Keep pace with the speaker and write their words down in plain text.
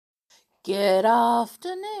Good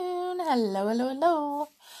afternoon. Hello, hello, hello.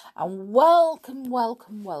 And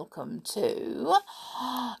welcome to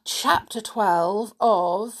chapter 12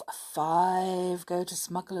 of 5 Go to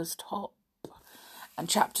Smuggler's Top. And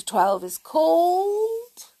chapter 12 is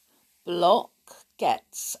called Block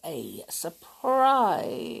Gets a Surprise.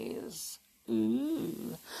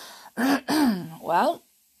 Ooh. Well,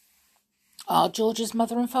 are George's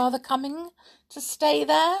mother and father coming to stay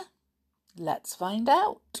there? Let's find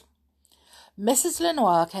out. Mrs.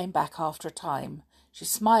 Lenoir came back after a time. She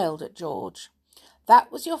smiled at George.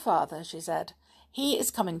 "That was your father," she said. "He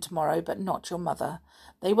is coming tomorrow, but not your mother.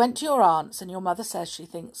 They went to your aunt's, and your mother says she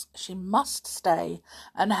thinks she must stay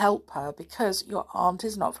and help her because your aunt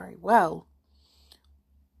is not very well.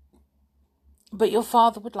 But your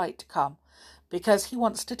father would like to come because he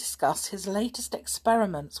wants to discuss his latest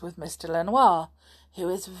experiments with Mr. Lenoir, who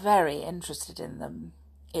is very interested in them.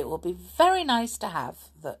 It will be very nice to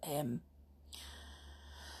have him."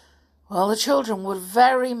 Well, the children would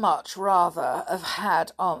very much rather have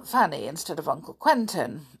had Aunt Fanny instead of Uncle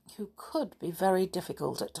Quentin, who could be very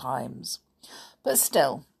difficult at times. But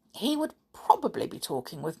still, he would probably be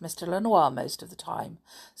talking with Mr. Lenoir most of the time,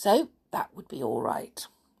 so that would be all right.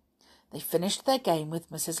 They finished their game with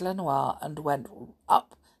Mrs. Lenoir and went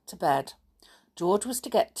up to bed. George was to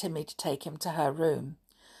get Timmy to take him to her room.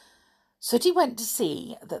 Sooty went to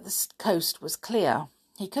see that the coast was clear.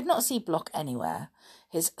 He could not see Block anywhere.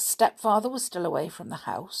 His stepfather was still away from the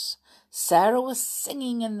house. Sarah was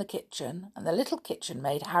singing in the kitchen, and the little kitchen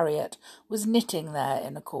maid Harriet was knitting there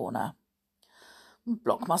in a corner.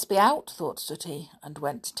 Block must be out, thought Sooty, and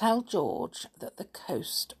went to tell George that the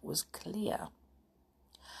coast was clear.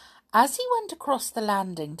 As he went across the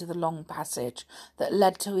landing to the long passage that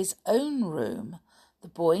led to his own room, the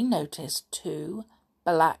boy noticed two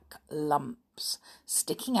black lumps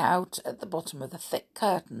sticking out at the bottom of the thick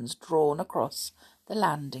curtains drawn across the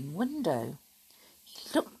landing window. He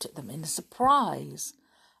looked at them in surprise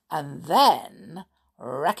and then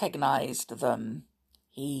recognised them.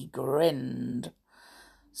 He grinned.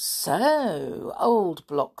 "So, old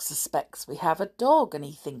Block suspects we have a dog, and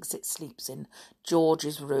he thinks it sleeps in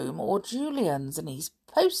George's room or Julian's, and he's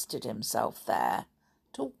posted himself there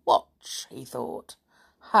to watch," he thought.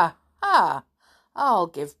 "Ha, ha! I'll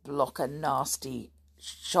give Block a nasty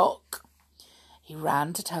shock." He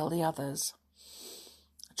ran to tell the others.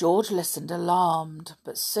 George listened alarmed,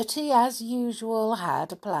 but Sooty, as usual,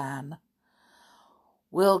 had a plan.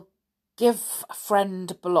 "We'll give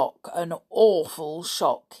friend Block an awful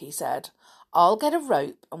shock," he said. "I'll get a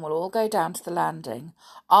rope and we'll all go down to the landing.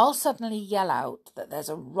 I'll suddenly yell out that there's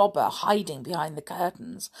a robber hiding behind the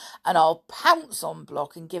curtains, and I'll pounce on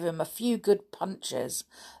Block and give him a few good punches.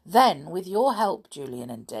 Then, with your help, Julian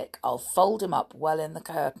and Dick, I'll fold him up well in the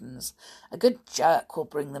curtains. A good jerk will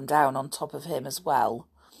bring them down on top of him as well."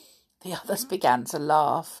 The others began to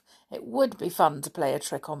laugh. It would be fun to play a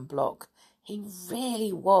trick on Block. He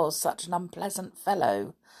really was such an unpleasant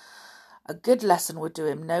fellow. A good lesson would do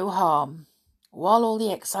him no harm. "While all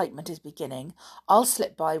the excitement is beginning, I'll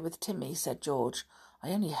slip by with Timmy," said George.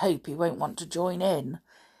 "I only hope he won't want to join in.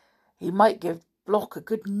 He might give Block a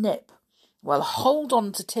good nip." "Well, hold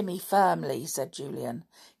on to Timmy firmly," said Julian.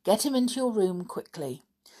 "Get him into your room quickly.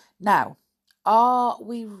 Now, are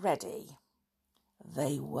we ready?"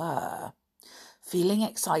 They were. Feeling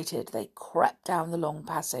excited, they crept down the long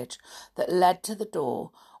passage that led to the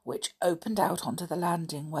door, which opened out onto the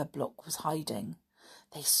landing where Block was hiding.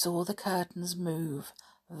 They saw the curtains move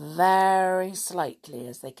very slightly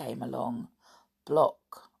as they came along.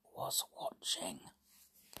 Block was watching.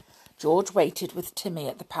 George waited with Timmy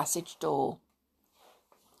at the passage door,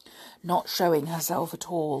 not showing herself at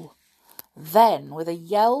all. Then, with a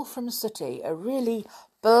yell from Sooty, a really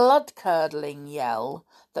blood-curdling yell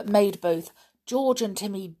that made both George and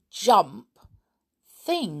Timmy jump,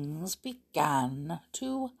 things began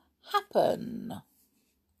to happen.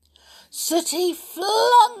 Sooty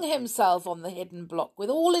flung himself on the hidden Block with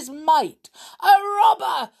all his might. "A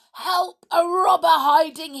robber! Help! A robber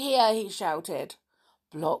hiding here!" he shouted.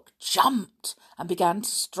 Block jumped and began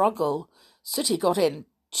to struggle. Sooty got in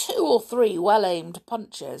 2 or 3 well-aimed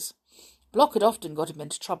punches. Block had often got him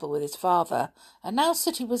into trouble with his father, and now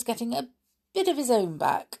Sooty was getting a bit of his own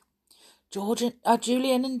back.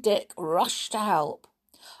 Julian and Dick rushed to help.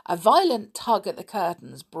 A violent tug at the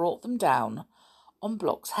curtains brought them down on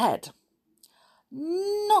Block's head.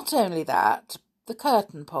 Not only that, the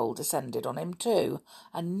curtain pole descended on him too,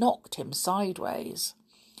 and knocked him sideways.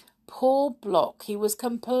 Poor Block, he was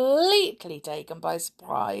completely taken by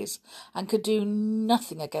surprise, and could do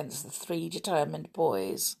nothing against the 3 determined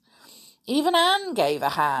boys. Even Anne gave a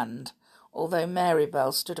hand, although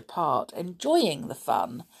Marybelle stood apart, enjoying the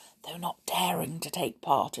fun, though not daring to take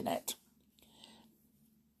part in it.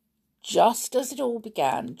 Just as it all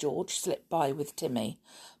began, George slipped by with Timmy,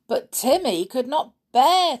 but Timmy could not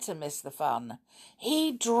bear to miss the fun.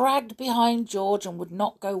 He dragged behind George and would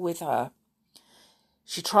not go with her.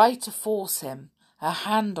 She tried to force him, her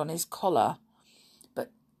hand on his collar,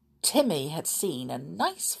 but Timmy had seen a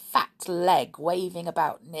nice fat leg waving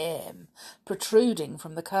about near him, protruding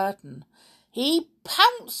from the curtain. He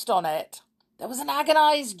pounced on it. There was an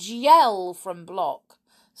agonised yell from Block.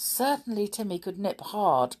 Certainly Timmy could nip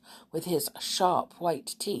hard with his sharp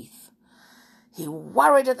white teeth. He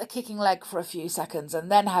worried at the kicking leg for a few seconds and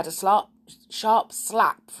then had a sharp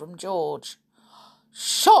slap from George.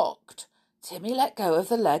 Shocked, Timmy let go of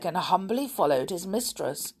the leg and humbly followed his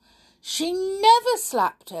mistress. She never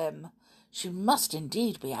slapped him. She must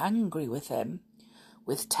indeed be angry with him.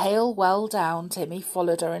 With tail well down, Timmy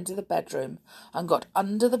followed her into the bedroom and got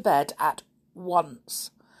under the bed at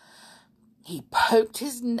once. He poked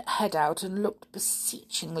his head out and looked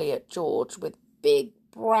beseechingly at George with big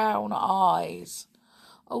brown eyes.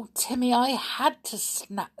 "Oh, Timmy, I had to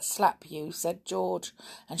slap you," said George,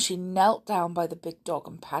 and she knelt down by the big dog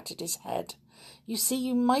and patted his head. "You see,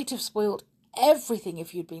 you might have spoiled everything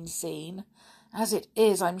if you'd been seen. As it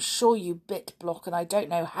is, I'm sure you bit Block, and I don't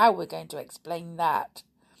know how we're going to explain that.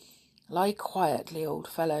 Lie quietly, old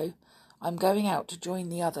fellow. I'm going out to join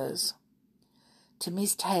the others."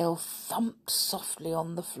 Timmy's tail thumped softly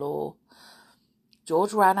on the floor.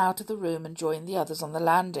 George ran out of the room and joined the others on the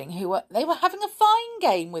landing. They were having a fine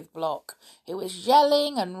game with Block, who was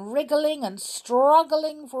yelling and wriggling and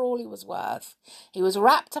struggling for all he was worth. He was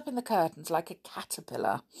wrapped up in the curtains like a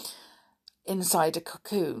caterpillar inside a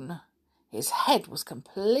cocoon. His head was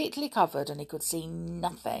completely covered and he could see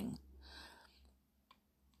nothing.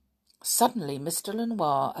 Suddenly Mr.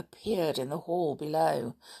 Lenoir appeared in the hall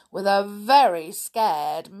below, with a very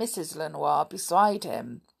scared Mrs. Lenoir beside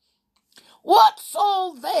him. "What's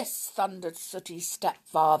all this?" thundered Sooty's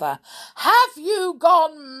stepfather. "Have you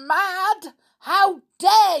gone mad? How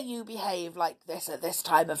dare you behave like this at this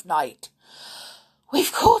time of night?"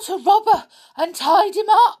 "We've caught a robber and tied him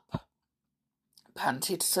up,"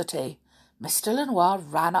 panted Sooty. Mr. Lenoir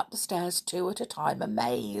ran up the stairs 2 at a time,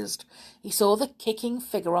 amazed. He saw the kicking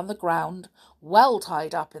figure on the ground, well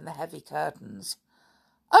tied up in the heavy curtains.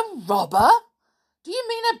 "A robber? Do you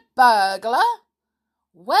mean a burglar?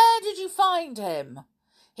 Where did you find him?"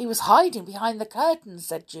 "He was hiding behind the curtains,"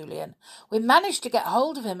 said Julian. "We managed to get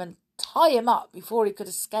hold of him and tie him up before he could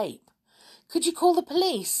escape. Could you call the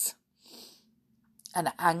police?"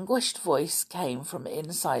 An anguished voice came from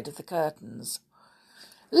inside of the curtains.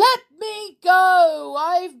 "Let me go!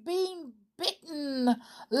 I've been bitten!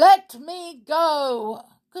 Let me go!"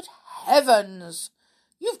 "Good heavens!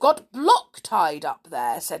 You've got Block tied up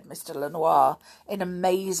there," said Mr. Lenoir in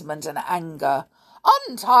amazement and anger.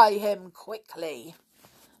 "Untie him quickly."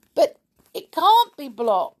 "But it can't be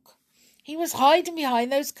Block. He was hiding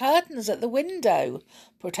behind those curtains at the window,"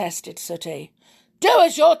 protested Sooty. "Do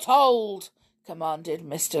as you're told," commanded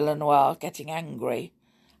Mr. Lenoir, getting angry.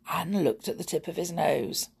 Anne looked at the tip of his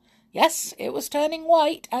nose. Yes, it was turning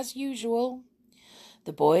white, as usual.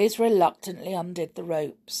 The boys reluctantly undid the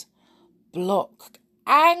ropes. Block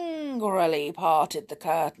angrily parted the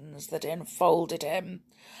curtains that enfolded him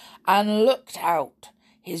and looked out,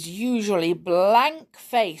 his usually blank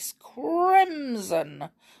face crimson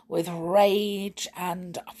with rage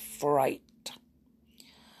and fright.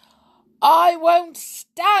 "I won't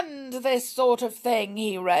stand this sort of thing,"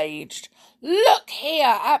 he raged. "Look here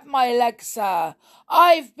at my leg, sir.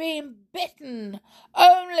 I've been bitten.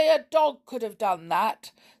 Only a dog could have done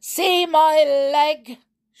that. See my leg?"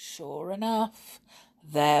 Sure enough,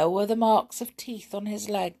 there were the marks of teeth on his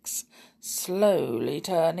legs, slowly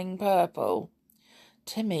turning purple.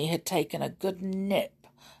 Timmy had taken a good nip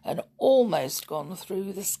and almost gone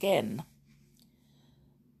through the skin.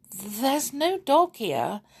 "There's no dog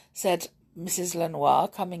here," said Mrs. Lenoir,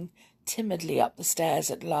 coming timidly up the stairs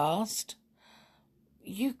at last.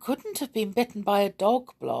 "You couldn't have been bitten by a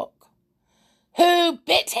dog, Block." "Who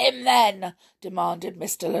bit him, then?" demanded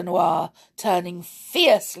Mr. Lenoir, turning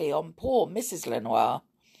fiercely on poor Mrs. Lenoir.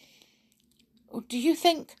 "Do you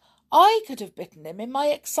think I could have bitten him in my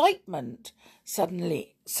excitement?"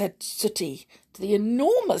 suddenly said Sooty, to the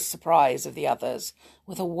enormous surprise of the others,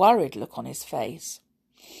 with a worried look on his face.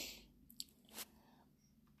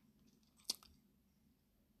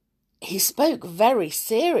 He spoke very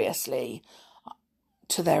seriously,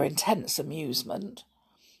 to their intense amusement.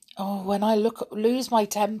 "Oh, when I lose my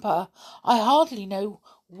temper, I hardly know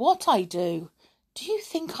what I do. Do you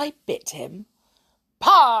think I bit him?"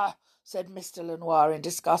 "Pah!" said Mr. Lenoir in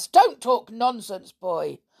disgust. "Don't talk nonsense,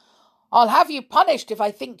 boy. I'll have you punished if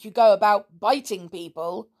I think you go about biting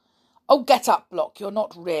people. Oh, get up, Block, you're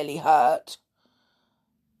not really hurt."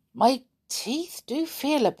 "My teeth do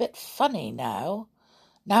feel a bit funny now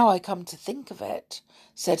I come to think of it,"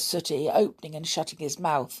 said Sooty, opening and shutting his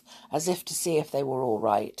mouth as if to see if they were all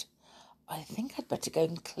right. "I think I'd better go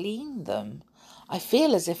and clean them. I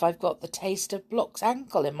feel as if I've got the taste of Block's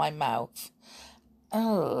ankle in my mouth.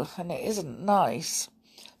 Oh, and it isn't nice."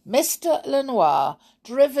 Mr. Lenoir,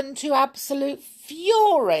 driven to absolute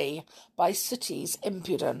fury by Sooty's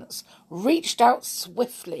impudence, reached out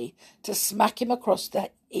swiftly to smack him across the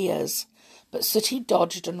ears, but Sooty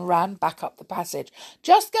dodged and ran back up the passage.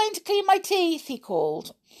 "Just going to clean my teeth," he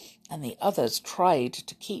called, and the others tried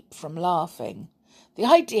to keep from laughing. The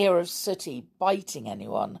idea of Sooty biting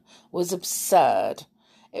anyone was absurd.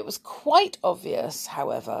 It was quite obvious,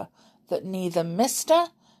 however, that neither Mr.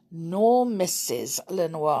 nor Mrs.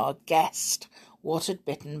 Lenoir guessed what had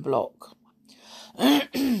bitten Block.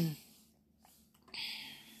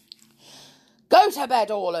 "Go to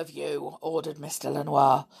bed, all of you," ordered Mr.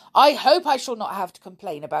 Lenoir. "I hope I shall not have to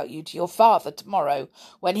complain about you to your father tomorrow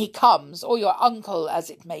when he comes, or your uncle, as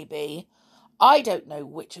it may be. I don't know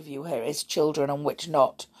which of you here is children and which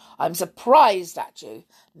not. I'm surprised at you,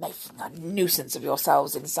 making a nuisance of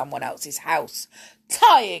yourselves in someone else's house,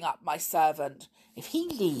 tying up my servant. If he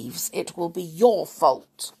leaves, it will be your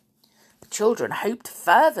fault." The children hoped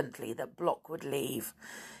fervently that Block would leave.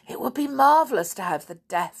 It would be marvellous to have the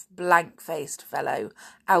deaf, blank-faced fellow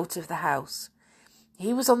out of the house.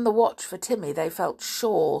 He was on the watch for Timmy, they felt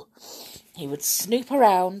sure. He would snoop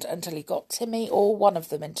around until he got Timmy or one of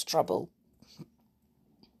them into trouble.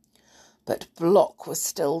 But Block was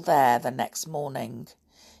still there the next morning.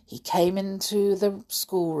 He came into the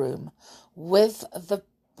schoolroom with the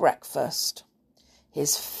breakfast,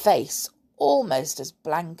 his face almost as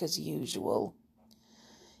blank as usual.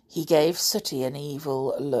 He gave Sooty an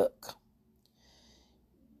evil look.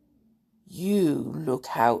 "You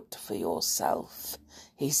look out for yourself,"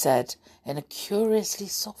 he said in a curiously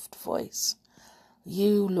soft voice.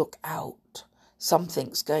 "You look out.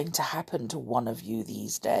 Something's going to happen to one of you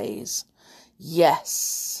these days.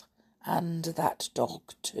 Yes, and that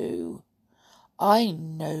dog too. I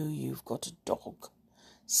know you've got a dog.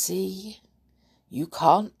 See? You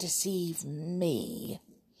can't deceive me."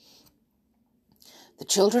 The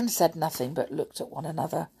children said nothing but looked at one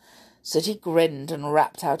another. Sooty grinned and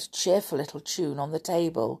rapped out a cheerful little tune on the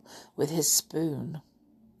table with his spoon.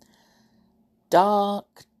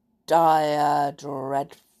 "Dark, dire,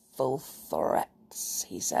 dreadful threats,"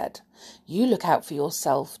 he said. "You look out for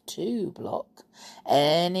yourself too, Block.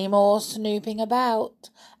 Any more snooping about,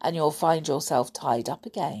 and you'll find yourself tied up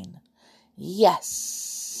again.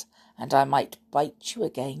 Yes, and I might bite you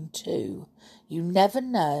again too. You never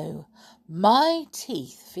know. My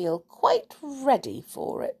teeth feel quite ready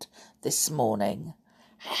for it this morning."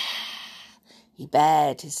 He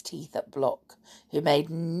bared his teeth at Block, who made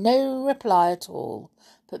no reply at all,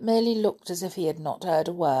 but merely looked as if he had not heard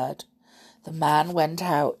a word. The man went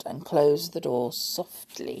out and closed the door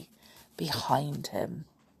softly behind him.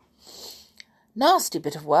 "Nasty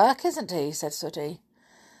bit of work, isn't he?" said Sooty.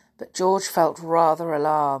 But George felt rather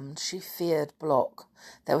alarmed. She feared Block.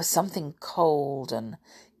 There was something cold and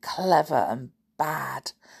clever and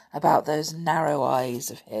bad about those narrow eyes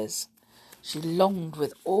of his. She longed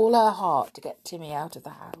with all her heart to get Timmy out of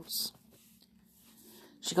the house.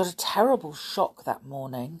 She got a terrible shock that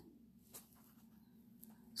morning.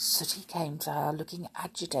 Sooty came to her, looking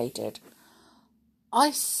agitated. "I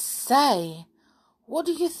say, what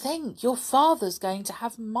do you think? Your father's going to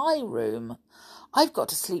have my room. I've got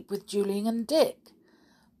to sleep with Julian and Dick.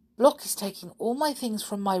 Block is taking all my things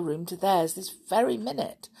from my room to theirs this very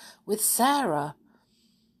minute, with Sarah.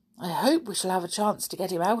 I hope we shall have a chance to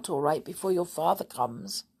get him out all right before your father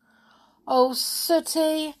comes." "Oh,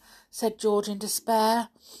 Sooty," said George in despair.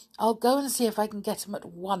 "I'll go and see if I can get him at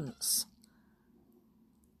once."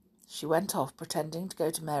 She went off, pretending to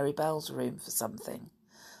go to Mary Bell's room for something,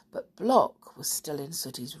 but Block was still in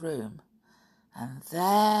Sooty's room, and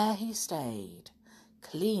there he stayed,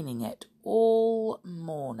 cleaning it all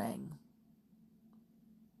morning.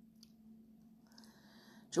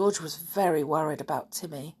 George was very worried about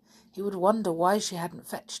Timmy. He would wonder why she hadn't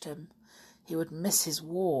fetched him. He would miss his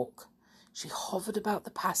walk. She hovered about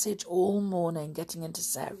the passage all morning, getting into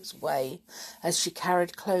Sarah's way, as she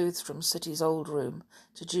carried clothes from Sooty's old room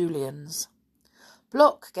to Julian's.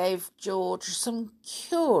 Block gave George some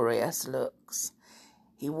curious looks.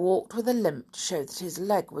 He walked with a limp to show that his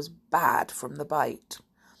leg was bad from the bite.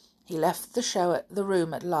 He left the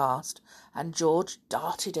room at last, and George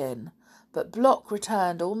darted in, But Block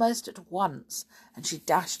returned almost at once, and she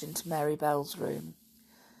dashed into Mary Bell's room.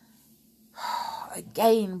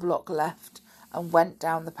 Again Block left and went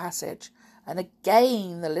down the passage, and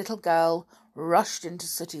again the little girl rushed into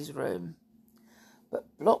Sooty's room.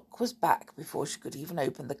 But Block was back before she could even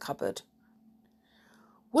open the cupboard.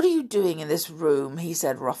 "What are you doing in this room?" he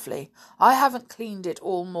said roughly. "I haven't cleaned it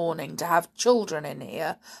all morning to have children in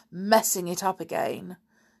here messing it up again.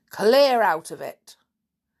 Clear out of it."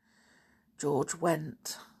 George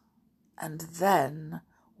went, and then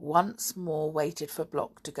once more waited for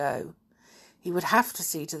Block to go. He would have to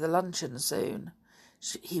see to the luncheon soon.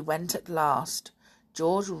 He went at last.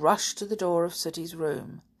 George rushed to the door of Sooty's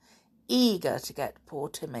room, eager to get poor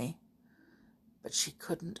Timmy. But she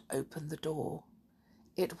couldn't open the door.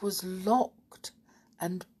 It was locked,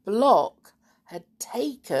 and Block had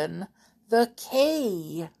taken the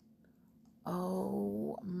key.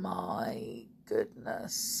 Oh, my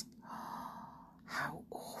goodness. How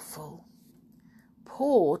awful.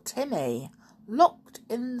 Poor Timmy, locked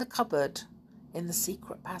in the cupboard in the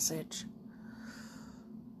secret passage.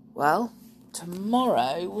 Well,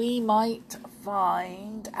 tomorrow we might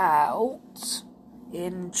find out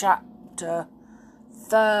in chapter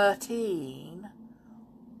 13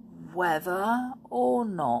 whether or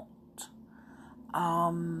not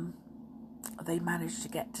they managed to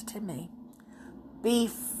get to Timmy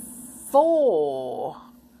before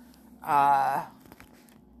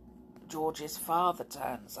George's father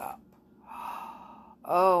turns up.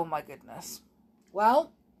 Oh my goodness.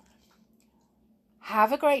 Well,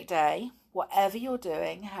 have a great day. Whatever you're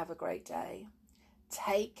doing, have a great day.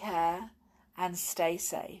 Take care and stay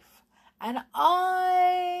safe. And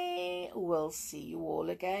I will see you all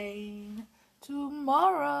again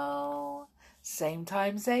tomorrow. Same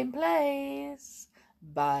time, same place.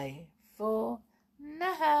 Bye for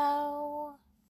now.